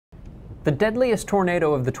The deadliest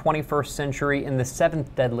tornado of the 21st century and the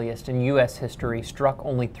seventh deadliest in U.S. history struck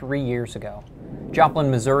only 3 years ago.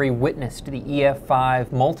 Joplin, Missouri witnessed the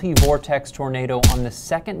EF5 multi-vortex tornado on the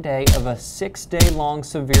second day of a 6-day-long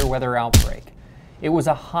severe weather outbreak. It was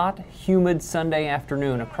a hot, humid Sunday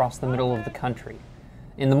afternoon across the middle of the country.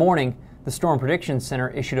 In the morning, the Storm Prediction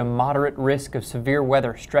Center issued a moderate risk of severe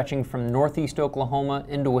weather stretching from northeast Oklahoma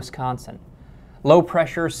into Wisconsin. Low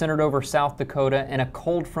pressure centered over South Dakota and a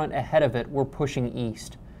cold front ahead of it were pushing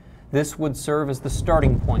east. This would serve as the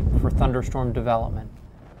starting point for thunderstorm development.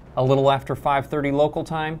 A little after 5:30 local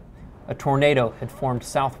time, a tornado had formed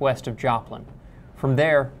southwest of Joplin. From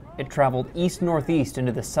there, it traveled east-northeast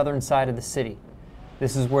into the southern side of the city.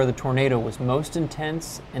 This is where the tornado was most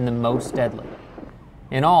intense and the most deadly.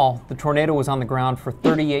 In all, the tornado was on the ground for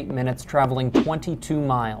 38 minutes, traveling 22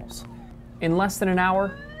 miles. In less than an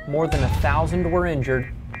hour, more than 1,000 were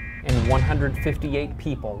injured and 158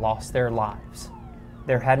 people lost their lives.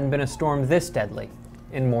 There hadn't been a storm this deadly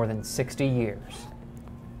in more than 60 years.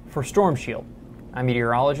 For Storm Shield, I'm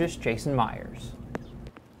meteorologist Jason Myers.